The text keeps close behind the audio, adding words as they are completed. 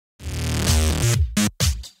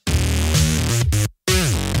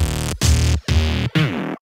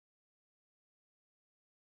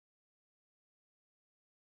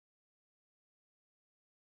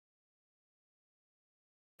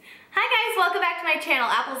my channel,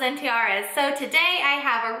 Apples and Tiaras. So today I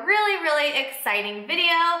have a really exciting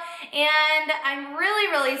video, and I'm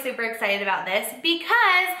really super excited about this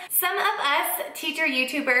because some of us teacher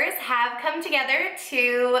YouTubers have come together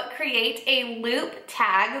to create a loop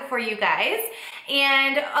tag for you guys.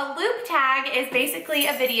 And a loop tag is basically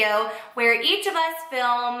a video where each of us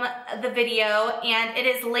film the video and it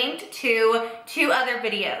is linked to 2 other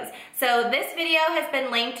videos. So this video has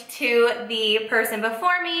been linked to the person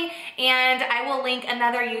before me, and I will link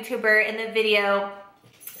another YouTuber in the video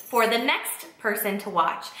for the next person to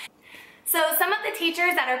watch. So some of the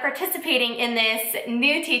teachers that are participating in this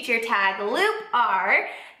new teacher tag loop are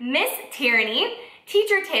Miss Tyranny,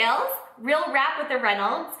 Teacher Tales, Real Rap with the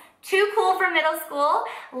Reynolds, Too Cool for Middle School,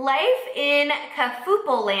 Life in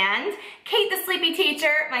Kafoople Land, Kate the Sleepy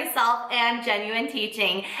Teacher, myself, and Genuine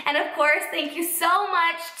Teaching. And of course, thank you so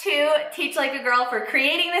much to Teach Like a Girl for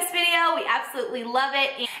creating this video. We absolutely love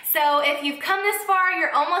it. So if you've come this far,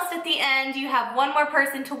 you're almost at the end. You have one more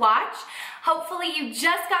person to watch. Hopefully you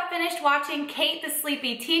just got finished watching Kate the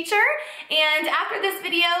Sleepy Teacher, and after this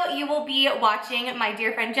video you will be watching my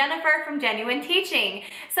dear friend Jennifer from Genuine Teaching.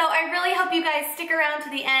 So I really hope you guys stick around to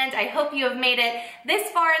the end. I hope you have made it this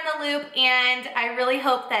far in the loop, and I really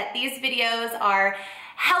hope that these videos are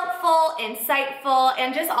helpful, insightful,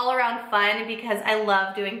 and just all around fun because I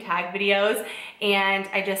love doing tag videos and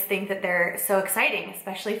I just think that they're so exciting,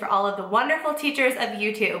 especially for all of the wonderful teachers of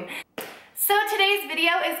YouTube. So today's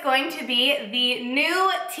video is going to be the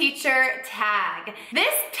new teacher tag.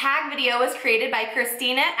 This tag video was created by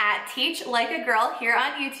Christina at Teach Like a Girl here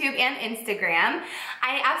on YouTube and Instagram.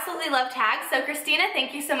 I absolutely love tags, so Christina,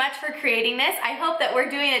 thank you so much for creating this. I hope that we're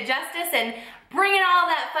doing it justice and bringing all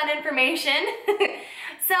that fun information.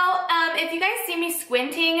 So if you guys see me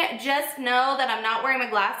squinting, just know that I'm not wearing my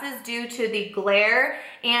glasses due to the glare,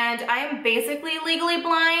 and I'm basically legally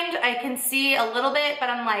blind. I can see a little bit, but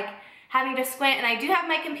I'm like having to squint, and I do have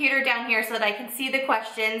my computer down here so that I can see the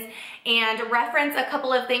questions and reference a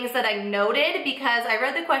couple of things that I noted because I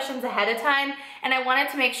read the questions ahead of time and I wanted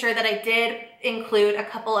to make sure that I did include a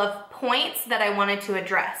couple of points that I wanted to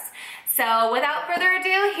address. So without further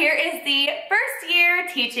ado, here is the first year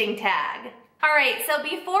teaching tag. All right, so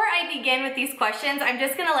before I begin with these questions, I'm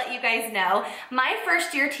just gonna let you guys know, my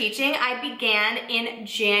first year teaching, I began in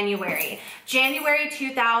January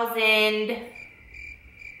 2015?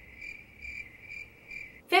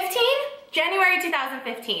 January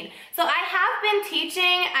 2015. So I have been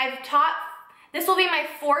teaching, I've taught, this will be my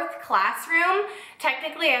 4th classroom.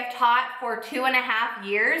 Technically I've taught for 2.5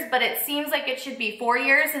 years, but it seems like it should be 4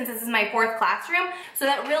 years since this is my 4th classroom. So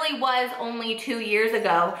that really was only 2 years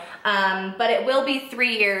ago, but it will be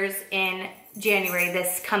 3 years in January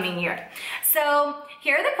this coming year. So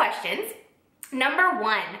here are the questions. Number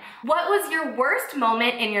 1, what was your worst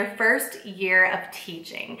moment in your first year of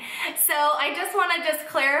teaching? So I just want to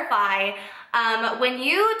clarify, when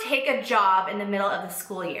you take a job in the middle of the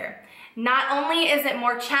school year, not only is it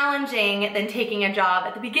more challenging than taking a job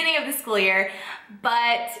at the beginning of the school year,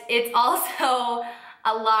 but it's also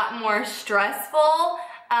a lot more stressful.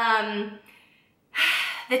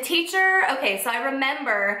 The teacher, okay, so I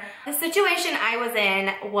remember the situation I was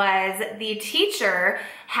in was the teacher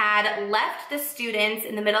had left the students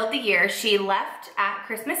in the middle of the year. She left at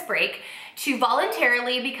Christmas break to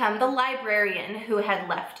voluntarily become the librarian who had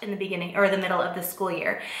left in the beginning or the middle of the school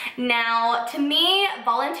year. Now, to me,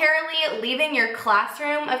 voluntarily leaving your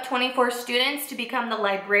classroom of 24 students to become the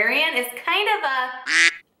librarian is kind of a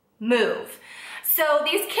move. So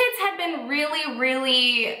these kids had been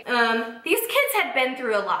these kids had been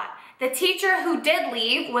through a lot. The teacher who did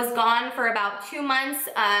leave was gone for about 2 months.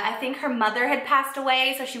 I think her mother had passed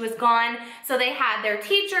away, so she was gone. So they had their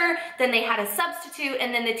teacher, then they had a substitute,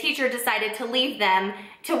 and then the teacher decided to leave them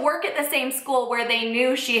to work at the same school where they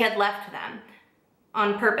knew she had left them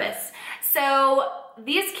on purpose. So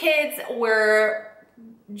these kids were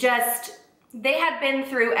just, they had been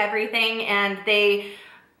through everything, and they,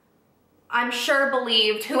 I'm sure,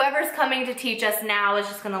 believed whoever's coming to teach us now is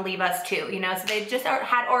just gonna leave us too, you know, so they just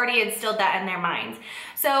had already instilled that in their minds.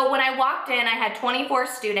 So when I walked in, I had 24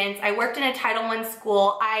 students. I worked in a Title I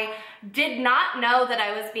school. I did not know that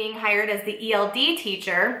I was being hired as the ELD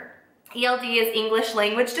teacher. ELD is English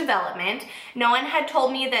Language Development. No one had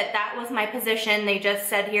told me that that was my position. They just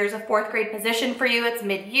said, here's a 4th grade position for you, it's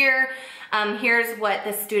mid-year. Here's what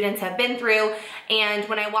the students have been through. And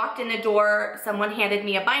when I walked in the door, someone handed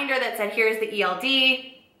me a binder that said, here's the ELD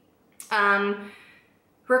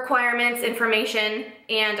requirements, information.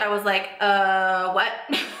 And I was like, what?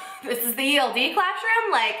 This is the ELD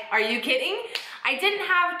classroom? Like, are you kidding? I didn't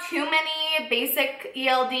have too many basic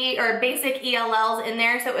ELD or basic ELLs in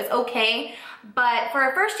there, so it was okay. But for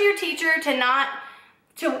a first year teacher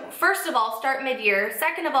to first of all start mid-year,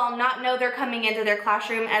 second of all not know they're coming into their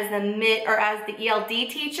classroom as the ELD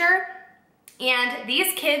teacher, and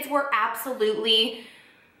these kids were absolutely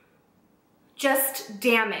just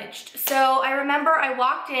damaged. So I remember I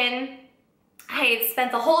walked in, I had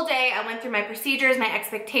spent the whole day, I went through my procedures, my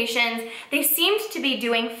expectations. They seemed to be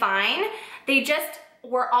doing fine. They just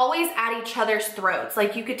were always at each other's throats.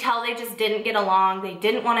 Like, you could tell they just didn't get along. They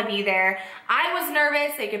didn't want to be there. I was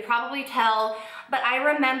nervous, they could probably tell, but I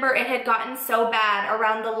remember it had gotten so bad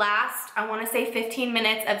around the last, I want to say 15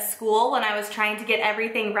 minutes of school, when I was trying to get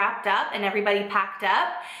everything wrapped up and everybody packed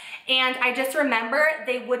up. And I just remember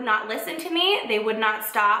they would not listen to me. They would not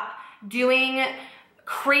stop doing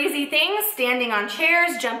crazy things, standing on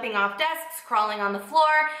chairs, jumping off desks, crawling on the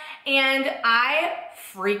floor, and I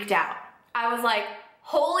freaked out. I was like,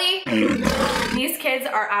 holy, these kids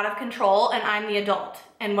are out of control and I'm the adult.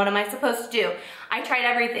 And what am I supposed to do? I tried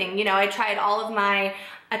everything. You know, I tried all of my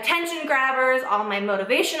attention grabbers, all my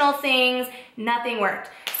motivational things, nothing worked.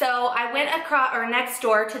 So I went next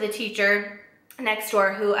door to the teacher next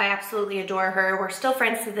door, who I absolutely adore her. We're still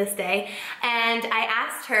friends to this day. And I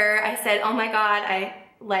asked her, I said, oh my God,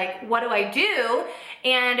 what do I do?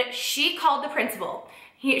 And she called the principal.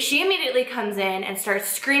 She immediately comes in and starts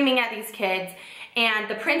screaming at these kids. And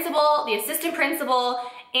the principal, the assistant principal,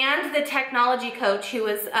 and the technology coach, who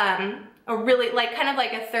was a really, kind of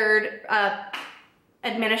like a third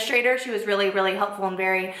administrator. She was really, really helpful and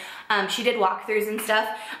very, she did walkthroughs and stuff.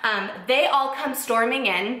 They all come storming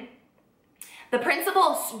in. The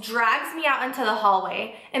principal drags me out into the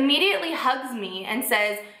hallway, immediately hugs me and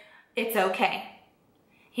says, it's okay.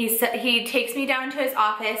 He takes me down to his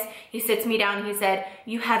office, he sits me down, he said,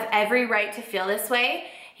 you have every right to feel this way.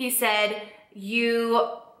 He said,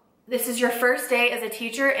 this is your first day as a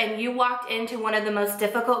teacher and you walked into one of the most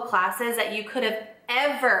difficult classes that you could have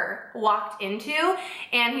ever walked into.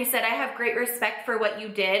 And he said, I have great respect for what you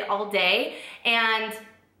did all day. And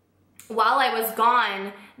while I was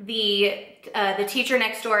gone, the teacher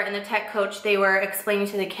next door and the tech coach, they were explaining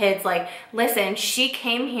to the kids, like, listen, she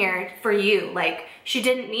came here for you. Like, she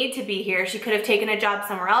didn't need to be here. She could have taken a job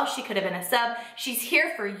somewhere else. She could have been a sub. She's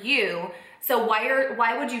here for you. So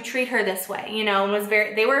why would you treat her this way? You know, and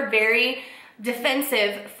they were very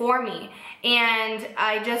defensive for me. And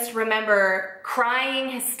I just remember crying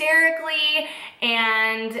hysterically,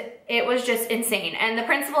 and it was just insane. And the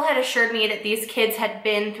principal had assured me that these kids had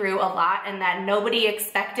been through a lot and that nobody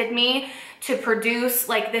expected me to produce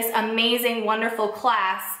like this amazing, wonderful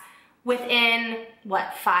class within,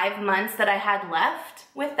 what, 5 months that I had left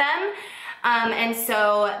with them. And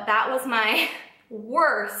so that was my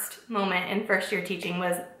worst moment in first year teaching,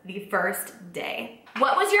 was the first day.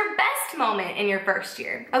 What was your best moment in your first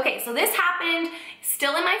year? Okay, so this happened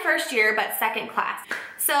still in my first year, but second class.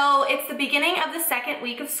 So it's the beginning of the second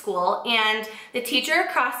week of school, and the teacher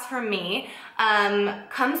across from me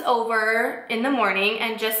comes over in the morning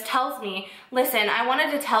and just tells me, listen, I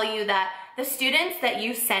wanted to tell you that the students that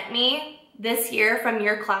you sent me this year from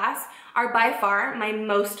your class are by far my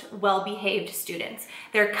most well-behaved students.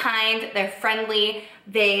 They're kind, they're friendly,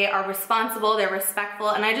 they are responsible, they're respectful,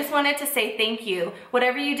 and I just wanted to say thank you.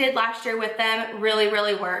 Whatever you did last year with them really,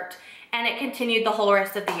 really worked, and it continued the whole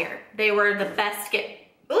rest of the year. They were the best kids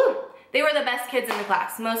in the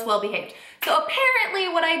class, most well-behaved. So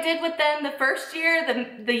apparently what I did with them the first year,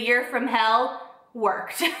 the year from hell,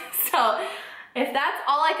 worked. So if that's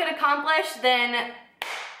all I could accomplish, then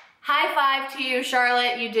high five to you,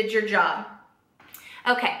 Charlotte, you did your job.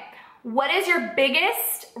 Okay, what is your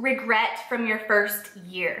biggest regret from your first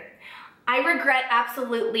year? I regret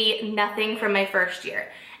absolutely nothing from my first year.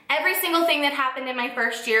 Every single thing that happened in my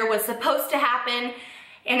first year was supposed to happen,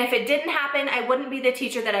 and if it didn't happen, I wouldn't be the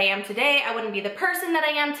teacher that I am today. I wouldn't be the person that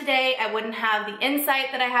I am today. I wouldn't have the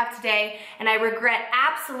insight that I have today, and I regret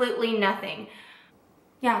absolutely nothing.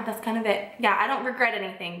 Yeah, that's kind of it. Yeah, I don't regret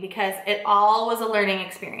anything because it all was a learning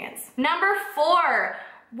experience. Number 4,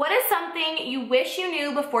 what is something you wish you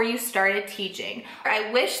knew before you started teaching?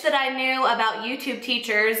 I wish that I knew about YouTube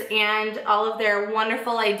teachers and all of their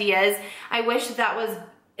wonderful ideas. I wish that was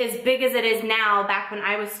as big as it is now back when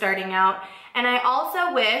I was starting out. And I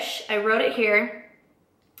also wish, I wrote it here,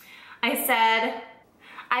 I said,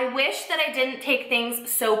 I wish that I didn't take things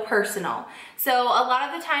so personal. So a lot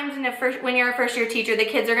of the times when you're a first year teacher, the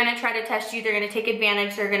kids are gonna try to test you, they're gonna take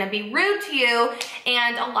advantage, they're gonna be rude to you,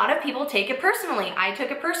 and a lot of people take it personally. I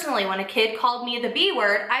took it personally. When a kid called me the B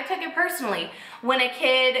word, I took it personally. When a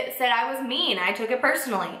kid said I was mean, I took it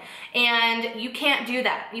personally. And you can't do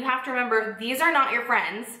that. You have to remember, these are not your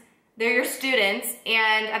friends. They're your students,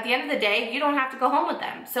 and at the end of the day, you don't have to go home with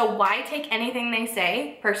them. So why take anything they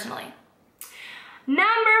say personally?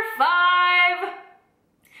 Number 5,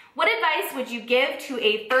 what advice would you give to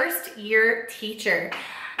a first year teacher?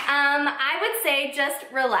 I would say just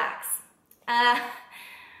relax.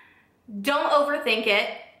 Don't overthink it.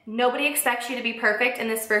 Nobody expects you to be perfect in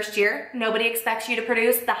this first year. Nobody expects you to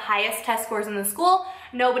produce the highest test scores in the school.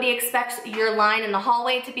 Nobody expects your line in the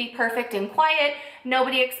hallway to be perfect and quiet.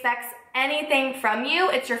 Nobody expects anything from you.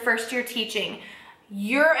 It's your first year teaching.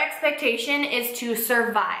 Your expectation is to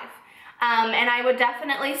survive. And I would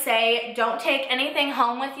definitely say, don't take anything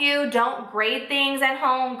home with you. Don't grade things at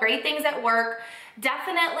home, grade things at work.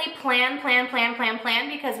 Definitely plan,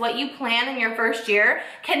 because what you plan in your first year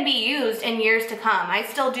can be used in years to come. I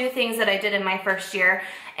still do things that I did in my first year,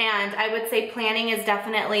 and I would say planning is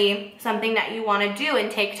definitely something that you want to do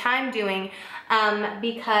and take time doing,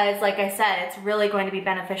 because like I said, it's really going to be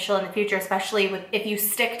beneficial in the future, especially if you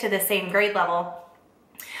stick to the same grade level.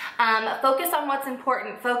 Focus on what's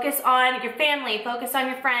important. Focus on your family, focus on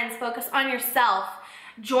your friends, focus on yourself.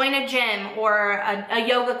 Join a gym or a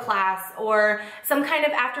yoga class or some kind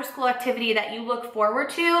of after school activity that you look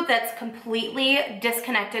forward to that's completely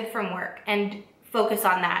disconnected from work, and focus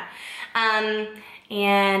on that.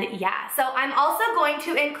 And yeah, so I'm also going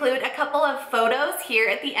to include a couple of photos here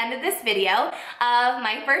at the end of this video of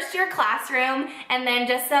my first year classroom, and then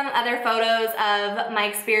just some other photos of my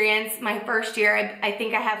experience my first year. I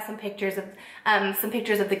think I have some pictures of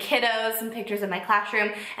the kiddos, some pictures of my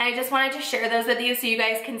classroom, and I just wanted to share those with you so you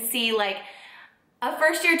guys can see, like, a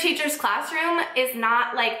first year teacher's classroom is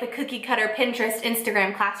not like the cookie cutter Pinterest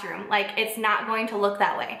Instagram classroom. Like, it's not going to look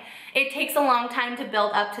that way. It takes a long time to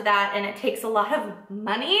build up to that, and it takes a lot of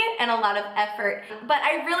money and a lot of effort. But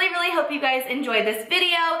I really hope you guys enjoyed this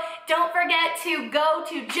video. Don't forget to go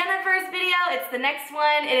to Jennifer's video. It's the next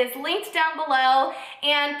one. It is linked down below.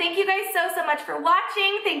 And thank you guys so much for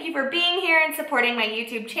watching. Thank you for being here and supporting my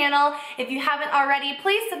YouTube channel. If you haven't already,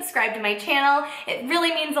 please subscribe to my channel. It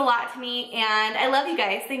really means a lot to me, and I love you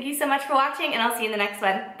guys. Thank you so much for watching, and I'll see you in the next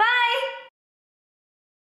one. Bye!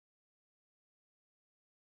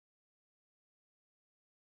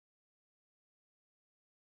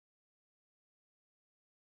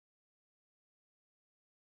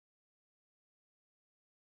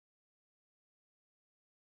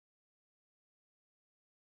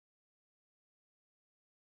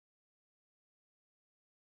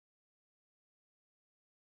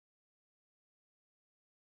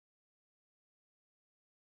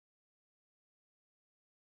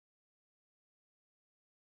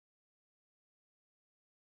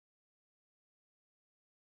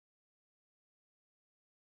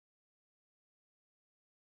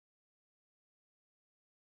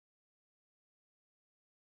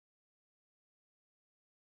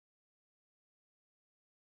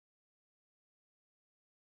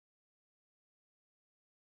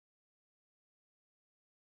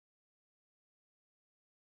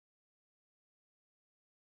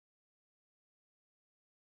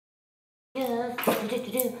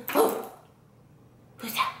 Oh,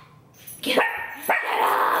 who's that? Get up.